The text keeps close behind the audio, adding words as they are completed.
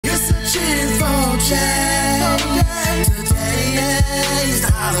change. Today is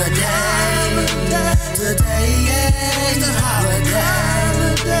the holiday. Today is the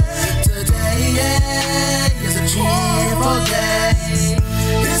holiday. Today is a cheerful day.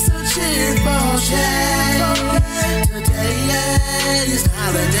 It's a cheerful change. Today is the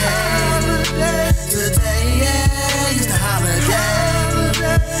holiday. Today is the holiday.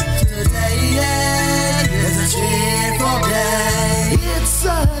 Today is a cheerful day. It's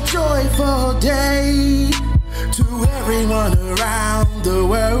a joyful day to everyone around the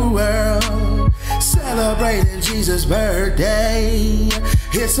world, celebrating Jesus' birthday.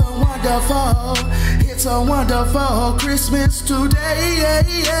 It's a wonderful Christmas today.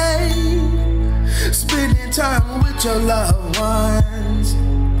 Spending time with your loved ones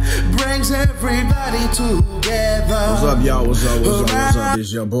brings everybody together. What's up, y'all? What's up?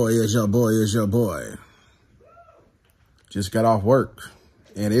 It's your boy. Just got off work,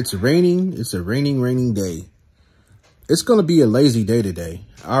 and it's raining. It's a raining day. It's going to be a lazy day today.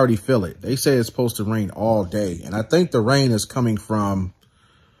 I already feel it. They say it's supposed to rain all day, and I think the rain is coming from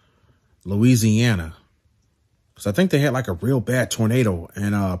Louisiana, because I think they had like a real bad tornado.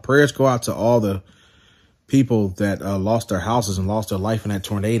 And prayers go out to all the people that lost their houses and lost their life in that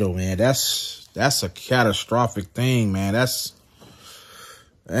tornado, man. That's a catastrophic thing, man. That's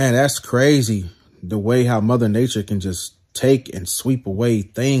crazy, the way how Mother Nature can just take and sweep away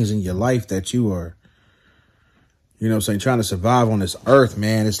things in your life that you are, you know what I'm saying, trying to survive on this earth,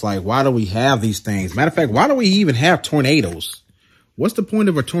 man. It's like, why do we have these things? Matter of fact, why do we even have tornadoes? What's the point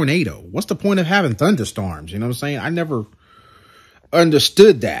of a tornado? What's the point of having thunderstorms? You know what I'm saying? I never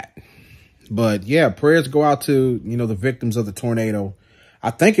understood that. But yeah, prayers go out to, you know, the victims of the tornado.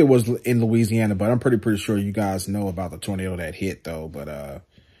 I think it was in Louisiana, but I'm pretty sure you guys know about the tornado that hit, though. But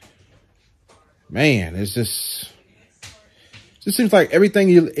man, it's just seems like everything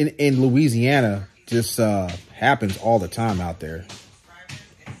in Louisiana just happens all the time out there.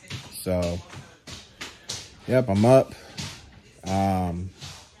 So, yep, I'm up. I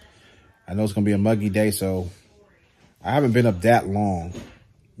know it's gonna be a muggy day, so I haven't been up that long.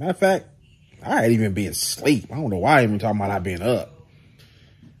 Matter of fact, I ain't even been asleep. I don't know why I'm even talking about not being up,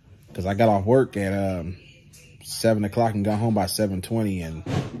 because I got off work at 7 o'clock and got home by 7:20, and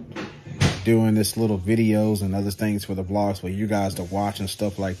doing this little videos and other things for the vlogs for you guys to watch and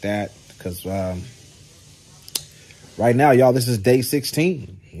stuff like that. Because right now, y'all, this is day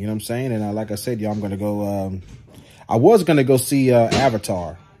 16. You know what I'm saying? And like I said, y'all, I'm gonna go. I was gonna go see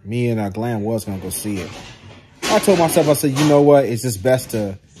Avatar. Me and Glenn was gonna go see it. I told myself, I said, you know what? It's just best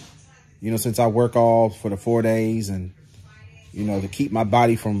to, you know, since I work off for the 4 days, and, you know, to keep my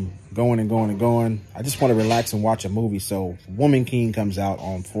body from going and going and going, I just want to relax and watch a movie. So Woman King comes out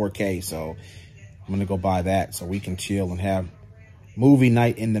on 4K. So I'm going to go buy that so we can chill and have movie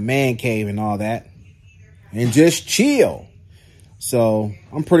night in the man cave and all that, and just chill. So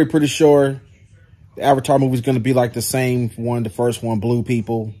I'm pretty sure the Avatar movie is going to be like the same one, the first one, blue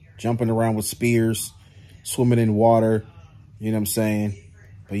people jumping around with spears, swimming in water. You know what I'm saying?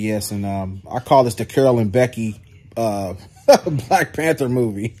 But yes, and I call this the Carol and Becky Black Panther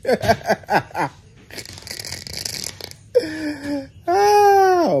movie.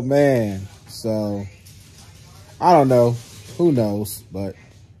 Oh, man. So, I don't know. Who knows? But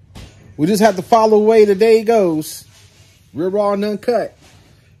we just have to follow the way the day goes. Real raw and uncut.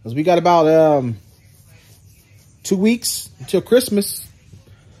 Because we got about 2 weeks until Christmas.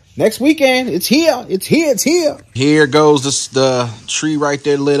 Next weekend, it's here. It's here. It's here. Here goes the tree right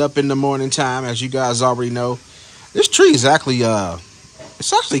there lit up in the morning time, as you guys already know. This tree is actually,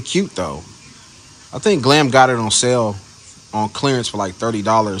 it's actually cute, though. I think Glam got it on sale, on clearance for like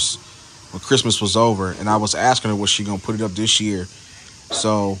 $30 when Christmas was over. And I was asking her, was she going to put it up this year?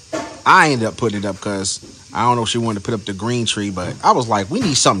 So I ended up putting it up because I don't know if she wanted to put up the green tree, but I was like, we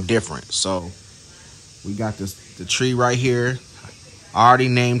need something different. So we got the tree right here. I already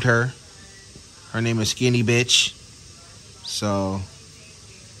named her. Her name is Skinny Bitch. So,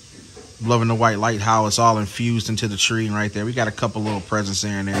 loving the white light, how it's all infused into the tree right there. We got a couple little presents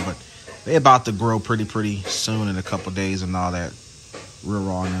here and there, but they about to grow pretty soon in a couple days and all that. Real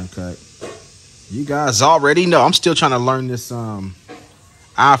raw and uncut. You guys already know. I'm still trying to learn this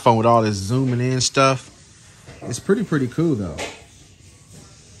iPhone with all this zooming in stuff. It's pretty cool, though.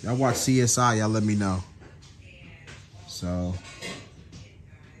 Y'all watch CSI, y'all let me know. So,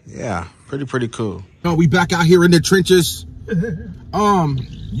 yeah, pretty cool. Oh, we back out here in the trenches.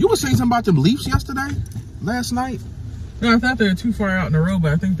 You were saying something about them Leafs last night? No, I thought they were too far out in the road,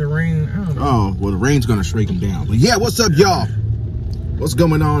 but I think the rain, I don't know. Oh, well, the rain's gonna shake them down. But yeah, what's up, y'all? What's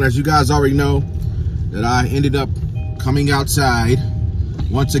going on? As you guys already know, that I ended up coming outside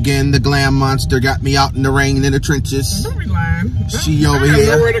Once again, the glam monster got me out in the rain in the trenches. Don't be lying. She over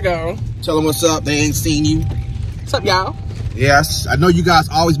here. Nowhere to go. Tell them what's up. They ain't seen you. What's up, y'all? Yes, I know you guys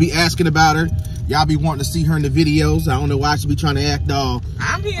always be asking about her. Y'all be wanting to see her in the videos. I don't know why she be trying to act all.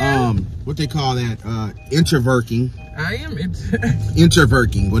 I'm here. What they call that? Introverting. I am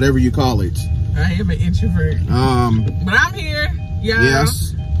introverting, whatever you call it. I am an introvert. But I'm here. Yeah.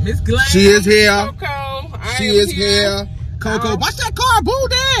 Yes. Miss Glam. She is here. Coco. She is here. Coco, watch that car, boo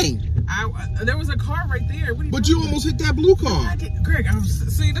dang. There was a car right there. But you almost hit that blue car. Greg,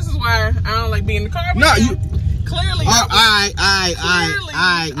 see, this is why I don't like being in the car. No, you. Clearly. All right.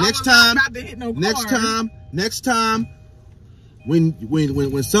 Next time,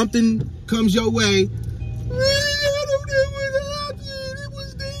 when something comes your way,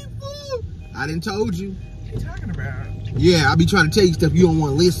 I didn't told you. What are you talking about? Yeah, I be trying to tell you stuff you don't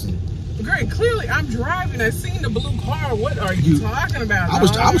want to listen. Greg, clearly I'm driving. I seen the blue car. What are you talking about? I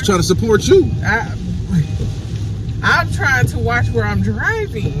was trying to support you. I'm trying to watch where I'm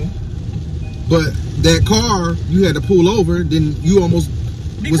driving. But that car, you had to pull over. Then you almost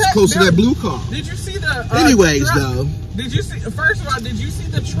was close to that blue car. Did you see the? Anyways, truck? though. Did you see? First of all, did you see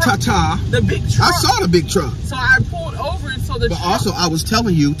the truck? The big truck. I saw the big truck. So I pulled over so the. But also, I was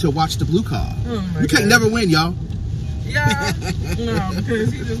telling you to watch the blue car. Oh you can't never win, y'all. Yeah. No,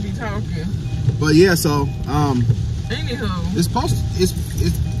 because he just be talking. But yeah, so Anyhow, it's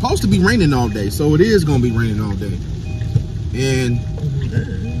supposed to be raining all day, so it is gonna be raining all day. And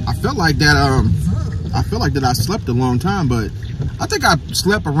I felt like that. I slept a long time, but I think I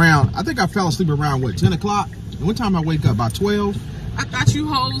fell asleep around what, 10 o'clock. And one time I wake up about 12. I thought you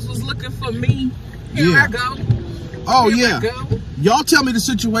hoes was looking for me. Here I go. Oh yeah. Y'all tell me the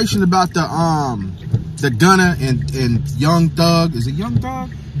situation about the Gunna and Young Thug. Is it Young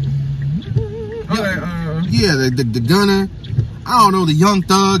Thug? Yeah, the Gunna. I don't know, the Young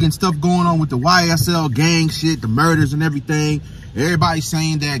Thug and stuff going on with the YSL gang shit, the murders and everything. Everybody's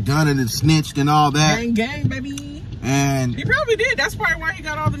saying that Gunna is snitched and all that. Gang, baby. And he probably did. That's probably why he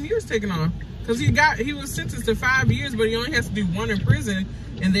got all the years taken off. Because he was sentenced to 5 years, but he only has to do 1 in prison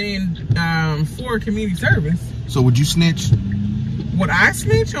and then 4 community service. So would you snitch? Would I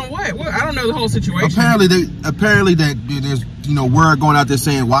snitch on what? Well, I don't know the whole situation. Apparently that there's word going out there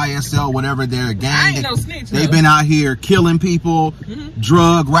saying YSL, whatever, they're a gang. I ain't no snitch. They've been out here killing people,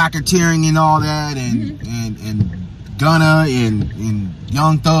 drug racketeering and all that, and Gunna and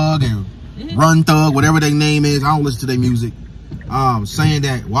Young Thug and Run Thug, whatever their name is. I don't listen to their music. Saying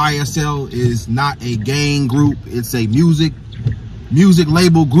that YSL is not a gang group, it's a music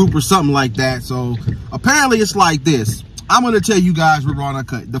label group or something like that. So apparently it's like this. I'm going to tell you guys we're raw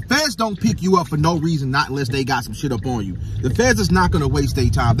uncut. The feds don't pick you up for no reason, not unless they got some shit up on you. The feds is not going to waste their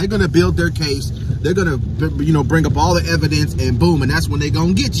time. They're going to build their case. They're going to, bring up all the evidence and boom, and that's when they're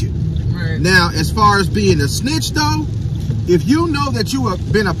going to get you. Right. Now, as far as being a snitch though, if you know that you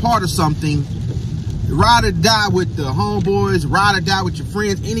have been a part of something, ride or die with the homeboys, ride or die with your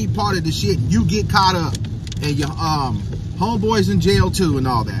friends, any part of the shit, you get caught up and your homeboys in jail too and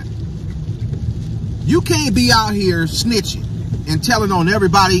all that. You can't be out here snitching and telling on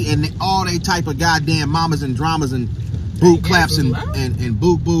everybody and all they type of goddamn mamas and dramas and boot claps and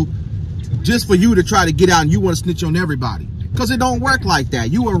boot just for you to try to get out and you want to snitch on everybody. Because it don't work like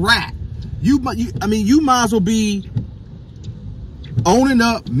that. You a rat. You might as well be owning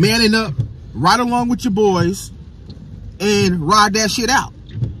up, manning up, right along with your boys and ride that shit out.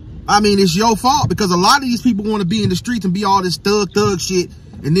 I mean, it's your fault because a lot of these people want to be in the streets and be all this thug shit.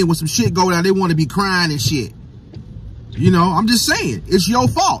 And then when some shit go down, they want to be crying and shit. I'm just saying, it's your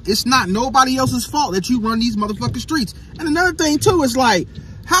fault. It's not nobody else's fault that you run these motherfucking streets. And another thing too is like,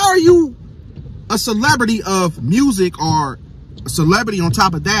 how are you a celebrity of music or a celebrity on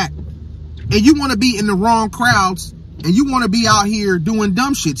top of that, and you want to be in the wrong crowds and you want to be out here doing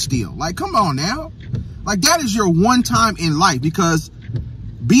dumb shit still? Like, come on now. Like, that is your one time in life, because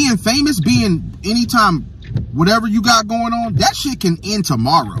being famous, being anytime, whatever you got going on, that shit can end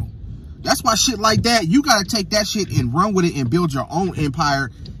tomorrow. That's why shit like that, you got to take that shit and run with it and build your own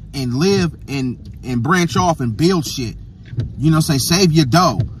empire and live and branch off and build shit. Save your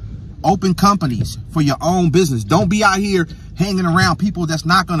dough. Open companies for your own business. Don't be out here hanging around people that's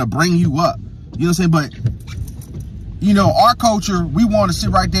not going to bring you up. You know what I'm saying? But, our culture, we want to sit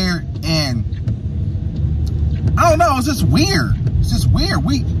right there and, I don't know, it's just weird. It's just weird.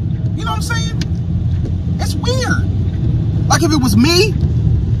 You know what I'm saying? It's weird. Like, if it was me,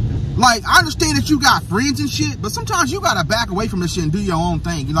 like, I understand that you got friends and shit, but sometimes you gotta back away from this shit and do your own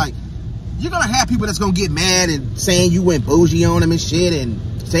thing. You're gonna have people that's gonna get mad and saying you went bougie on them and shit and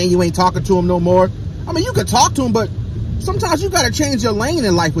saying you ain't talking to them no more. I mean, you can talk to them, but sometimes you gotta change your lane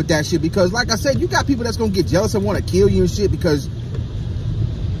in life with that shit, because like I said, you got people that's gonna get jealous and want to kill you and shit because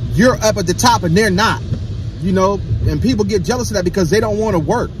you're up at the top and they're not, you know, and people get jealous of that because they don't want to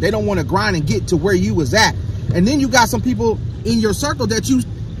work. They don't want to grind and get to where you was at. And then you got some people in your circle that you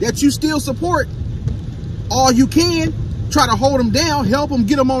still support all you can, try to hold them down, help them,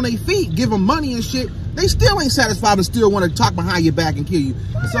 get them on their feet, give them money and shit. They still ain't satisfied and still want to talk behind your back and kill you.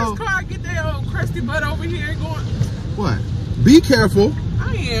 So Clark, get that old crusty butt over here going. What? Be careful.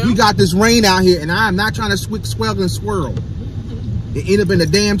 I am. We got this rain out here, and I'm not trying to swell and swirl. It end up in the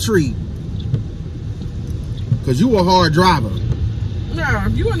damn tree. Cause you a hard driver. No,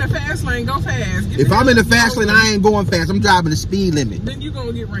 if you in the fast lane, go fast. If I'm in the fast lane, I ain't going fast. I'm driving the speed limit. Then you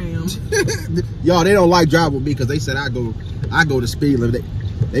gonna get rammed. Y'all, they don't like driving with me because they said I go the speed limit.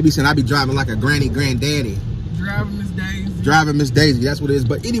 They be saying I be driving like a granddaddy. Driving Miss Daisy. Driving Miss Daisy. That's what it is.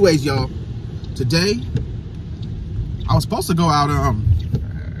 But anyways, y'all, today I was supposed to go out.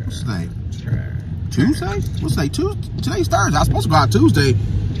 What's today? Tuesday? What's today? Today's Thursday. I was supposed to go out Tuesday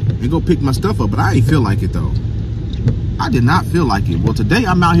and go pick my stuff up, but I ain't feel like it though. I did not feel like it. Well, today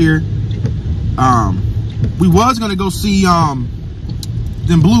I'm out here. We was gonna go see them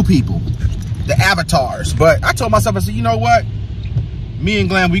blue people, the avatars, but I told myself, I said, you know what? Me and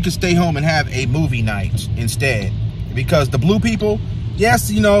Glam, we could stay home and have a movie night instead, because the blue people, yes,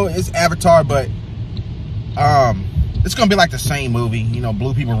 you know, it's Avatar, but it's gonna be like the same movie, you know,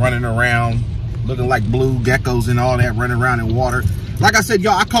 blue people running around looking like blue geckos and all that, running around in water. Like I said,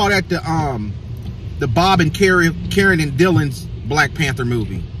 y'all, I call that the Bob and Karen and Dylan's Black Panther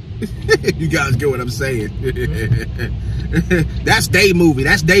movie. You guys get what I'm saying? That's they movie.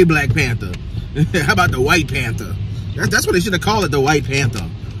 That's they Black Panther. How about the White Panther? That's what they should have called it, the White Panther.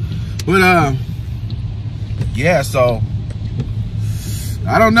 But yeah, so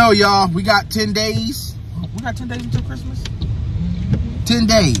I don't know, y'all. We got 10 days. We got 10 days until Christmas. 10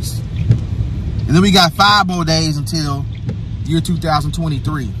 days. And then we got 5 more days until year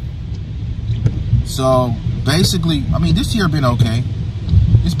 2023. So basically, I mean, this year been okay.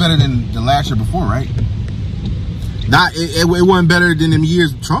 It's better than the last year before, right? It wasn't better than them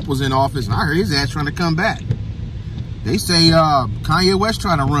years Trump was in office, and I heard his ass trying to come back. They say Kanye West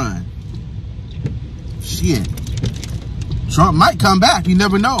trying to run. Shit. Trump might come back. You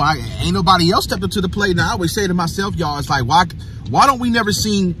never know. Ain't nobody else stepped up to the plate. Now I always say to myself, y'all, it's like, why don't we never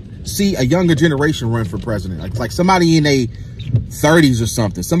see a younger generation run for president? Like somebody in their 30s or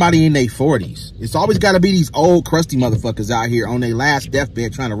something, somebody in their 40s. It's always got to be these old crusty motherfuckers out here on their last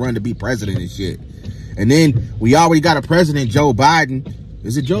deathbed trying to run to be president and shit. And then we already got a president, Joe Biden.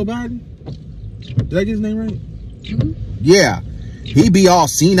 Is it Joe Biden? Did I get his name right? Mm-hmm. Yeah. He be all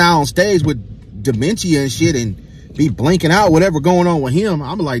senile on stage with dementia and shit and be blinking out whatever going on with him.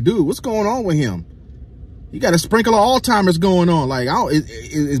 I'm like, dude, what's going on with him? You got a sprinkle of Alzheimer's going on. Like,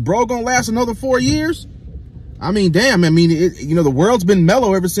 is bro gonna last another 4 years? I mean, damn. I mean, you know, the world's been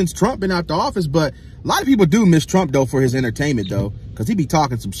mellow ever since Trump been out the office, but a lot of people do miss Trump though for his entertainment though, because he be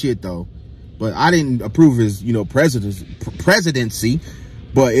talking some shit though. But I didn't approve his, you know, presidency.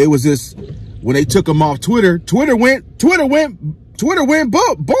 But it was just when they took him off Twitter, Twitter went boring.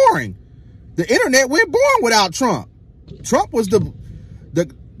 The internet went boring without Trump. Trump was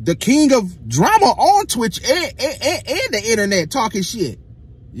the king of drama on Twitch and the internet talking shit,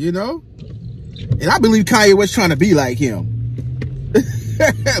 you know? And I believe Kanye was trying to be like him.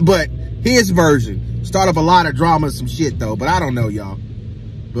 But his version start up a lot of drama and some shit though, but I don't know, y'all.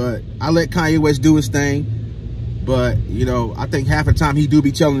 But I let Kanye West do his thing. But, you know, I think half the time he do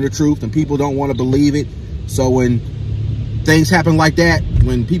be telling the truth and people don't want to believe it. So when things happen like that,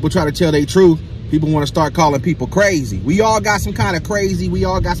 when people try to tell their truth, people want to start calling people crazy. We all got some kind of crazy. We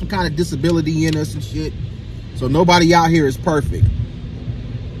all got some kind of disability in us and shit. So nobody out here is perfect.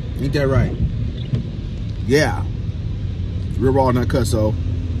 Ain't that right? Yeah. Real raw nut cut. So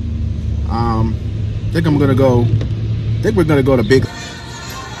I think we're gonna go to big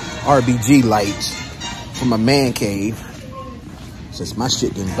RBG lights from a man cave, since my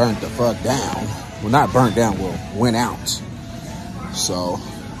shit getting burnt the fuck down. Well, not burnt down, well, went out. So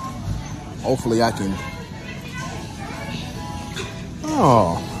hopefully I can,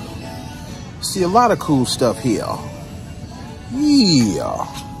 see a lot of cool stuff here. Yeah.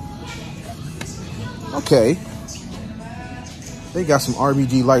 Okay. They got some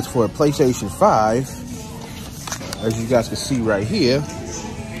RBG lights for a PlayStation 5, as you guys can see right here.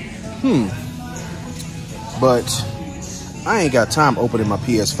 But I ain't got time opening my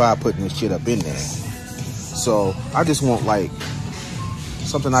PS5, putting this shit up in there. So I just want like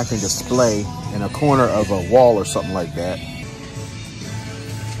something I can display in a corner of a wall or something like that.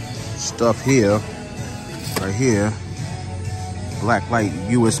 Stuff here, right here. black light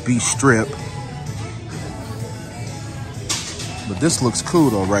USB strip. But this looks cool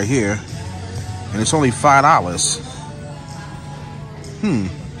though right here. And it's only $5.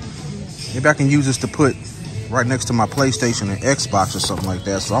 Maybe I can use this to put right next to my PlayStation and Xbox or something like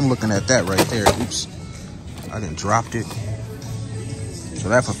that. So I'm looking at that right there. Oops, I didn't dropped it. So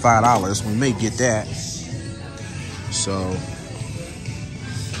that for $5, we may get that. So,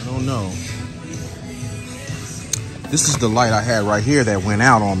 I don't know. This is the light I had right here that went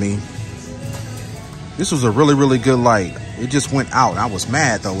out on me. This was a really, really good light. It just went out. I was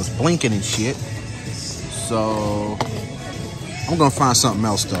mad though. It was blinking and shit. So, I'm gonna find something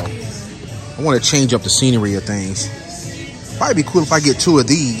else though. I want to change up the scenery of things. Probably be cool if I get 2 of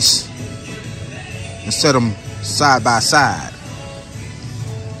these and set them side by side.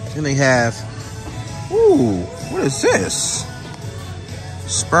 Then they have, ooh, what is this?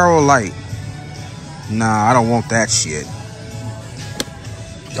 Sparrow light. Nah, I don't want that shit.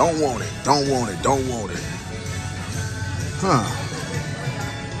 Don't want it, don't want it, don't want it. Huh.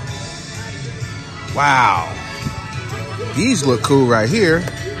 Wow. These look cool right here.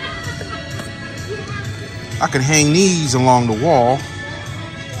 I can hang these along the wall.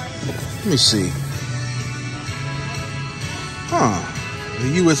 Let me see. Huh.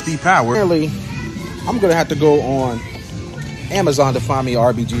 The USB power. Apparently, I'm gonna have to go on Amazon to find me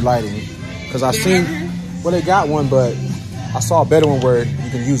RBG lighting. Cause I seen, well, they got one, but I saw a better one where you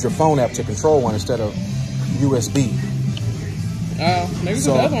can use your phone app to control one instead of USB. Maybe it's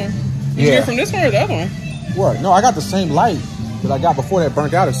the other one. You get it from this one or the other one? What? No, I got the same light that I got before that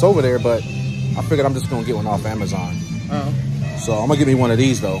burnt out. It's over there, but I figured I'm just gonna get one off Amazon. So I'm gonna give me one of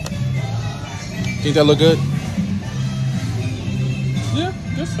these though. Think that look good? Yeah,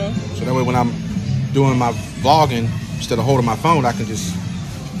 guess so. So that way when I'm doing my vlogging, instead of holding my phone, I can just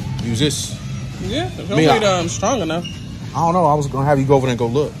use this. Yeah, hopefully strong enough. I don't know. I was gonna have you go over there and go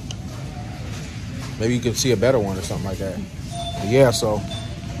look. Maybe you could see a better one or something like that. But yeah, so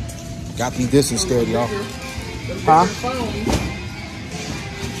got me this instead, y'all. Huh?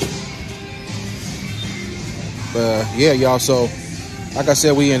 But yeah, y'all. So like I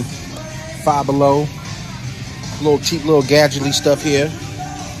said, we in Five Below. Little cheap, little gadgety stuff here,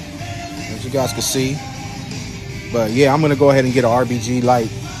 as you guys can see. But yeah, I'm gonna go ahead and get an RBG light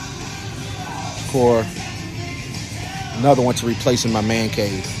for another one to replace in my man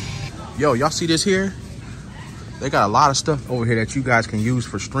cave. Yo, y'all see this here? They got a lot of stuff over here that you guys can use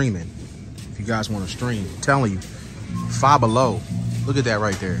for streaming. If you guys want to stream, I'm telling you, Five Below. Look at that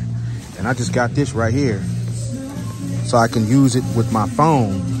right there. And I just got this right here, so I can use it with my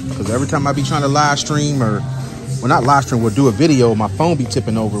phone. Because every time I be trying to live stream, or well, not live stream, we'll do a video, my phone be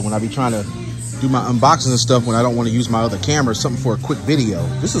tipping over when I be trying to do my unboxings and stuff when I don't want to use my other camera, something for a quick video.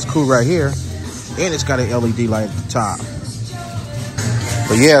 This is cool right here. And it's got an LED light at the top.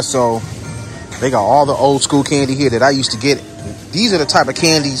 But yeah, so they got all the old school candy here that I used to get. These are the type of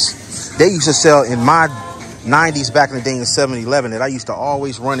candies they used to sell in my 90s back in the day in 7-Eleven that I used to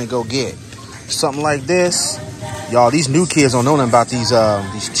always run and go get. Something like this. Y'all, these new kids don't know nothing about these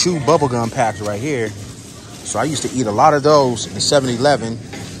chew bubblegum packs right here. So I used to eat a lot of those in 7-Eleven.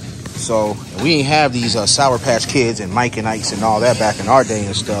 So we ain't have these Sour Patch Kids and Mike and Ike's and all that back in our day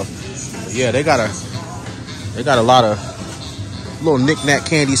and stuff. But yeah, they got a lot of little knick-knack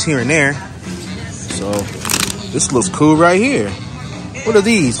candies here and there. So this looks cool right here. What are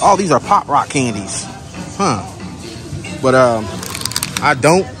these? All these are Pop Rock candies. Huh. But I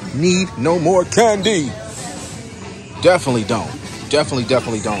don't need no more candy. Definitely don't. Definitely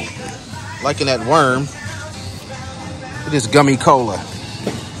don't. Liking that worm. It is gummy cola.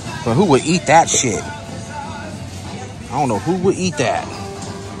 But who would eat that shit? I don't know who would eat that.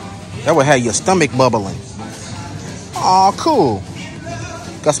 That would have your stomach bubbling. Aw, cool.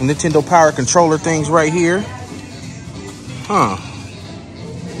 Got some Nintendo Power Controller things right here. Huh.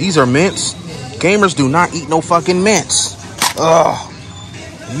 These are mints. Gamers do not eat no fucking mints. Ugh.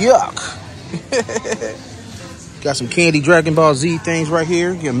 Yuck. Got some candy Dragon Ball Z things right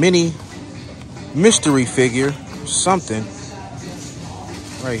here. Your mini mystery figure. Something.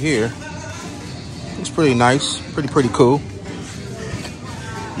 Right here. Looks pretty nice. Pretty cool.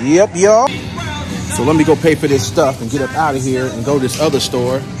 Yep, y'all. So let me go pay for this stuff and get up out of here and go to this other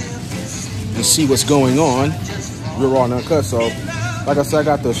store and see what's going on. Real Raw and Uncut. So, like I said, I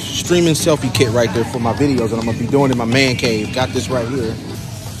got the streaming selfie kit right there for my videos that I'm going to be doing in my man cave. Got this right here.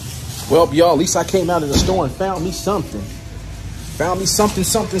 Well, y'all, at least I came out of the store and found me something. Found me something.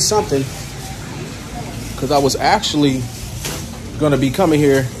 Because I was actually going to be coming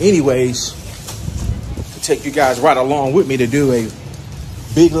here anyways to take you guys right along with me to do a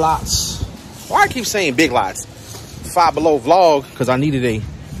Big Lots. Why I keep saying Big Lots? Five Below vlog because I needed a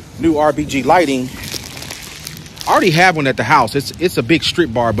new RBG lighting. I already have one at the house. It's a big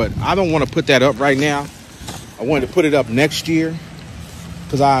strip bar, but I don't want to put that up right now. I wanted to put it up next year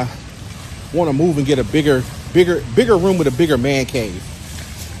because I want to move and get a bigger room with a bigger man cave,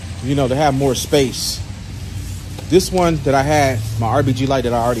 you know, to have more space. This one that I had, my RBG light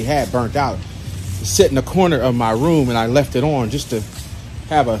that I already had burnt out, is set in the corner of my room, and I left it on just to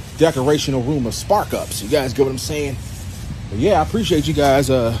have a decorational room of spark ups. You guys get what I'm saying? But yeah, I appreciate you guys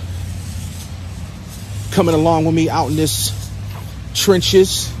coming along with me out in this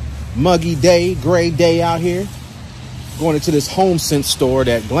trenches, muggy day, gray day out here. Going into this HomeSense store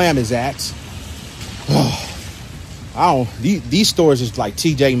that Glam is at. These stores is like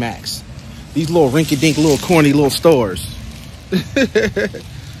TJ Maxx. These little rinky-dink, little corny little stores.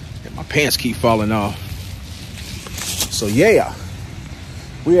 My pants keep falling off. So yeah,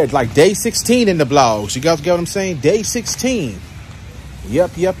 we're at like day 16 in the vlogs. You guys get what I'm saying? Day 16.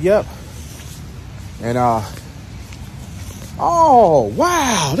 Yep. And oh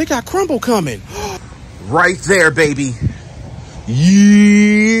wow, they got crumble coming. Right there, baby.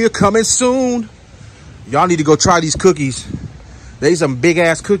 Yeah, coming soon. Y'all need to go try these cookies. They some big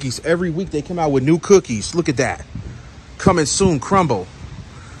ass cookies. Every week they come out with new cookies. Look at that. Coming soon, crumble.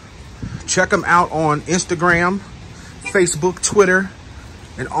 Check them out on Instagram, Facebook, Twitter,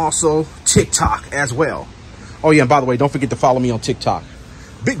 and also TikTok as well. Oh yeah, and by the way, don't forget to follow me on TikTok.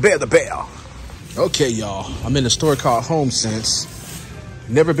 Big Bear the Bear. Okay, y'all. I'm in a store called HomeSense.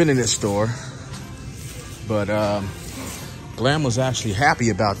 Never been in this store. But Glam was actually happy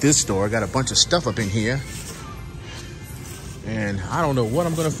about this store. Got a bunch of stuff up in here. And I don't know what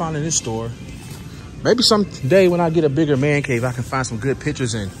I'm going to find in this store. Maybe someday when I get a bigger man cave, I can find some good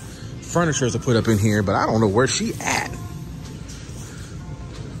pictures and furniture to put up in here. But I don't know where she at.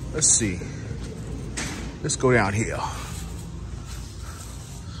 Let's see. Let's go down here.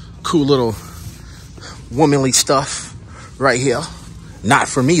 Cool little womanly stuff right here. Not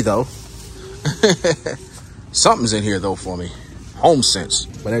for me, though. Something's in here though for me.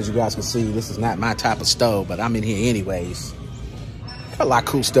 HomeSense. But as you guys can see, this is not my type of stove, but I'm in here anyways. Got a lot of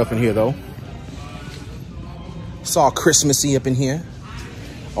cool stuff in here though. It's all Christmassy up in here.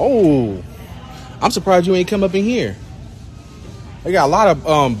 Oh, I'm surprised you ain't come up in here. They got a lot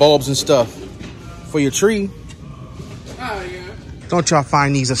of bulbs and stuff for your tree. Oh yeah. Don't y'all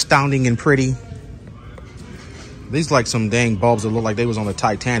find these astounding and pretty? These like some dang bulbs that look like they was on the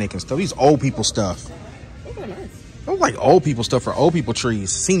Titanic and stuff. These old people stuff. Those like old people stuff for old people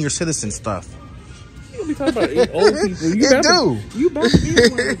trees, senior citizen stuff. You don't be talking about old people. You about to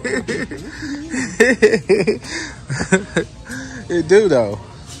get one. It do though.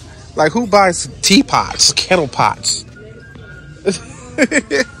 Like who buys teapots, kettle pots? Well,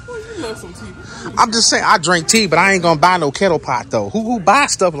 you love some tea. I'm just saying I drink tea, but I ain't gonna buy no kettle pot though. Who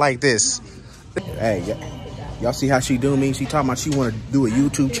buys stuff like this? Hey, y'all see how she do me? She talking about she want to do a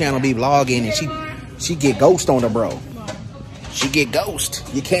YouTube channel, be vlogging, and she get ghost on her, bro. She get ghost.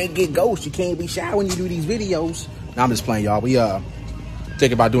 You can't get ghost. You can't be shy when you do these videos. Now I'm just playing, y'all. We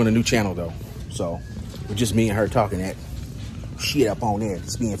thinking about doing a new channel though. So with just me and her talking that shit up on there,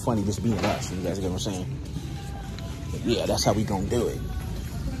 just being funny, just being us. You guys get what I'm saying? But yeah, that's how we gonna do it.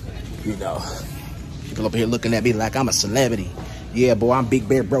 You know, people up here looking at me like I'm a celebrity. Yeah, boy, I'm Big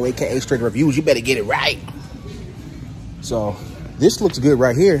Bear Bro, aka Straight Reviews. You better get it right. So this looks good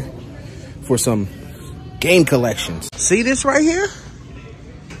right here for some game collections. See this right here?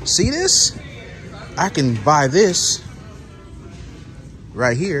 See this? I can buy this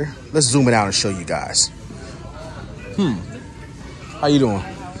right here. Let's zoom it out and show you guys. How you doing?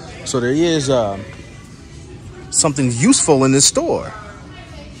 So there is something useful in this store.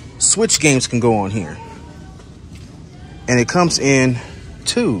 Switch games can go on here. And it comes in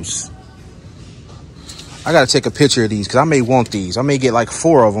twos. I gotta take a picture of these because I may want these. I may get like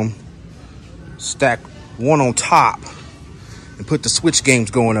 4 of them. Stack one on top and put the Switch games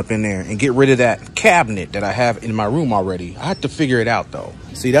going up in there and get rid of that cabinet that I have in my room already. I have to figure it out though.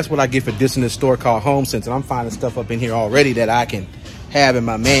 See, that's what I get for dissing this store called HomeSense, and I'm finding stuff up in here already that I can have in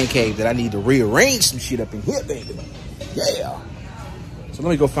my man cave that I need to rearrange some shit up in here, baby. Yeah. So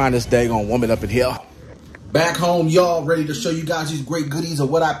let me go find this daggone woman up in here. Back home, y'all, ready to show you guys these great goodies of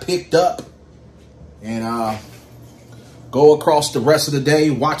what I picked up. And go across the rest of the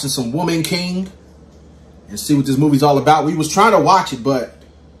day watching some Woman King and see what this movie's all about. We was trying to watch it, but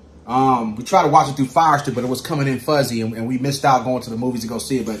we tried to watch it through Fire Stick, but it was coming in fuzzy, and we missed out going to the movies to go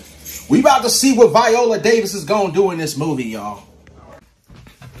see it. But we about to see what Viola Davis is gonna do in this movie, y'all.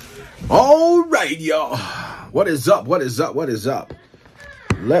 All right, y'all. What is up? What is up? What is up?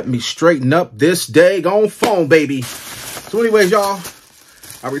 let me straighten up this daggone phone, baby. So anyways, y'all,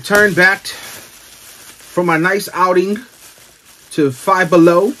 I returned back from my nice outing to Five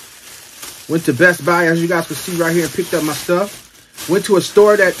Below. Went to Best Buy, as you guys can see right here, and picked up my stuff. Went to a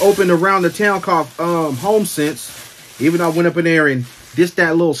store that opened around the town called HomeSense. Even though I went up in there and dissed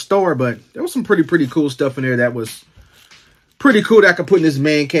that little store, but there was some pretty cool stuff in there that was pretty cool that I could put in this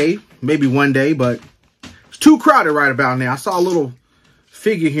man cave. Maybe one day, but it's too crowded right about now. I saw a little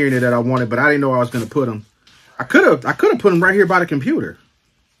figure here in there that I wanted, but I didn't know where I was going to put him. I could have put him right here by the computer.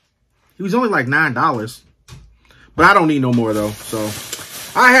 He was only like $9. But I don't need no more, though. So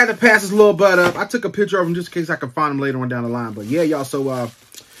I had to pass this little butt up. I took a picture of him just in case I could find him later on down the line. But yeah, y'all, so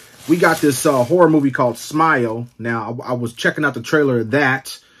we got this horror movie called Smile. Now, I was checking out the trailer of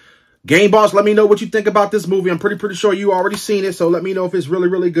that. Game Boss, let me know what you think about this movie. I'm pretty sure you already seen it, so let me know if it's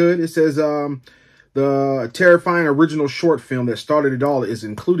really good. It says the terrifying original short film that started it all is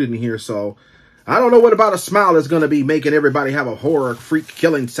included in here, so I don't know what about a smile is going to be making everybody have a horror freak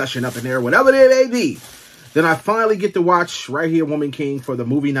killing session up in there, whatever it may be. Then I finally get to watch right here, Woman King, for the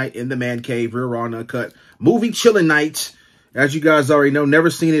movie night in the man cave, real raw and uncut movie chilling night. As you guys already know, never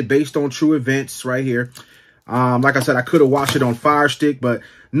seen it, based on true events right here. Like I said, I could have watched it on Fire Stick, but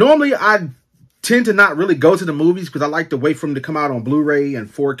normally I tend to not really go to the movies because I like to wait for them to come out on Blu-ray and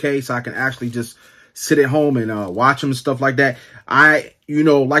 4K so I can actually just sit at home and watch them and stuff like that. I,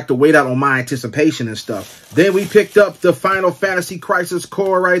 like to wait out on my anticipation and stuff. Then we picked up the Final Fantasy Crisis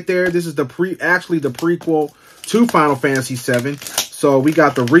Core right there. This is actually the prequel to Final Fantasy VII. So we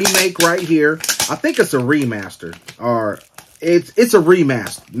got the remake right here. I think it's a remaster, or it's a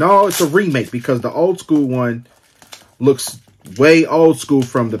remaster. No, it's a remake because the old school one looks way old school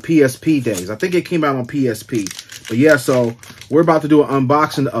from the PSP days. I think it came out on PSP. But yeah, so we're about to do an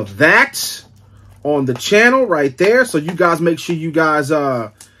unboxing of that on the channel right there. So you guys make sure you guys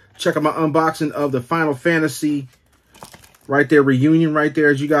check out my unboxing of the Final Fantasy right there, reunion right there,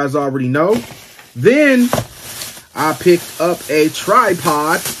 as you guys already know. Then I picked up a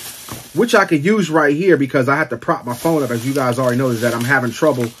tripod, which I could use right here because I have to prop my phone up. As you guys already know, that I'm having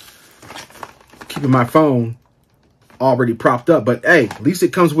trouble keeping my phone already propped up. But hey, at least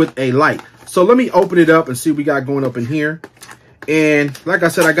it comes with a light. So let me open it up and see what we got going up in here. And like I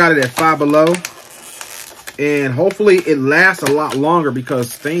said, I got it at Five Below. And hopefully it lasts a lot longer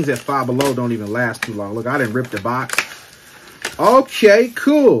because things at Five Below don't even last too long. Look, I didn't rip the box. Okay,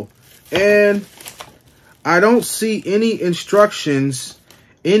 cool. And I don't see any instructions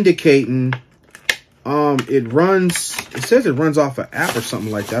indicating it says it runs off an app or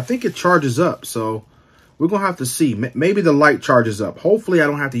something like that. I think it charges up, so we're gonna have to see. Maybe the light charges up. Hopefully I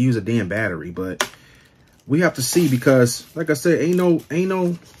don't have to use a damn battery, but we have to see because like I said, ain't no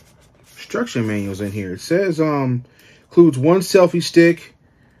instruction manuals in here. It says includes one selfie stick,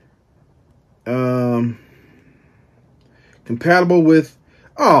 compatible with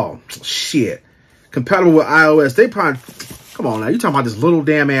compatible with iOS. They probably, come on now, you talking about this little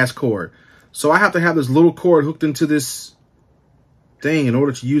damn ass cord. So I have to have this little cord hooked into this thing in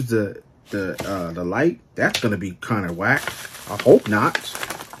order to use the light. That's gonna be kind of whack. I hope not.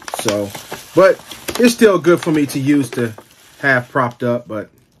 So, but it's still good for me to use to have propped up, but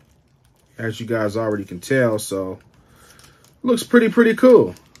as you guys already can tell, so looks pretty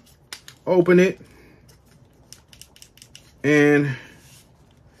cool. Open it, and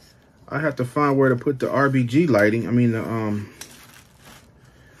I have to find where to put the RGB lighting. I mean the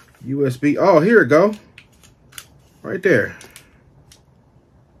USB. Oh, here it go, right there.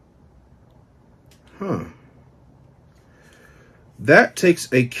 Huh? That takes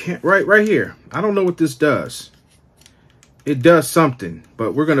a right here. I don't know what this does. It does something,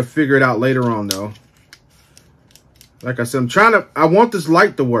 but we're gonna figure it out later on, though. Like I said, I want this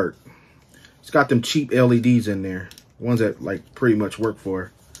light to work. It's got them cheap LEDs in there, ones that like pretty much work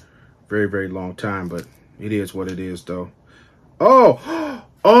for a very long time, but it is what it is, though.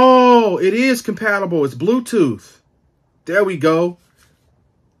 Oh, it is compatible. It's Bluetooth. There we go.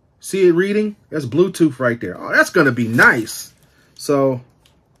 See it reading? That's Bluetooth right there. Oh, that's gonna be nice. So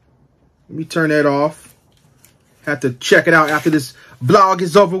let me turn that off. Have to check it out after this vlog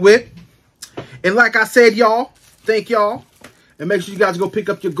is over with. And like I said, y'all, thank y'all. And make sure you guys go pick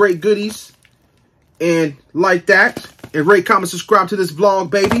up your great goodies. And like that. And rate, comment, subscribe to this vlog,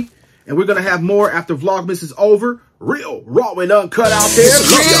 baby. And we're going to have more after Vlogmas is over. Real, raw, and uncut out there.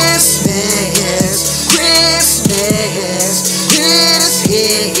 Love y'all.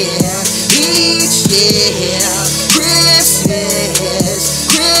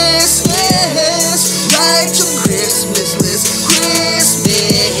 Christmas list,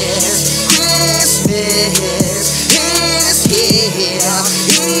 Christmas is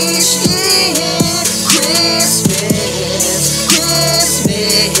here.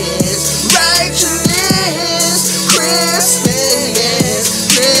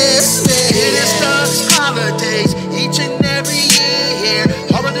 reaching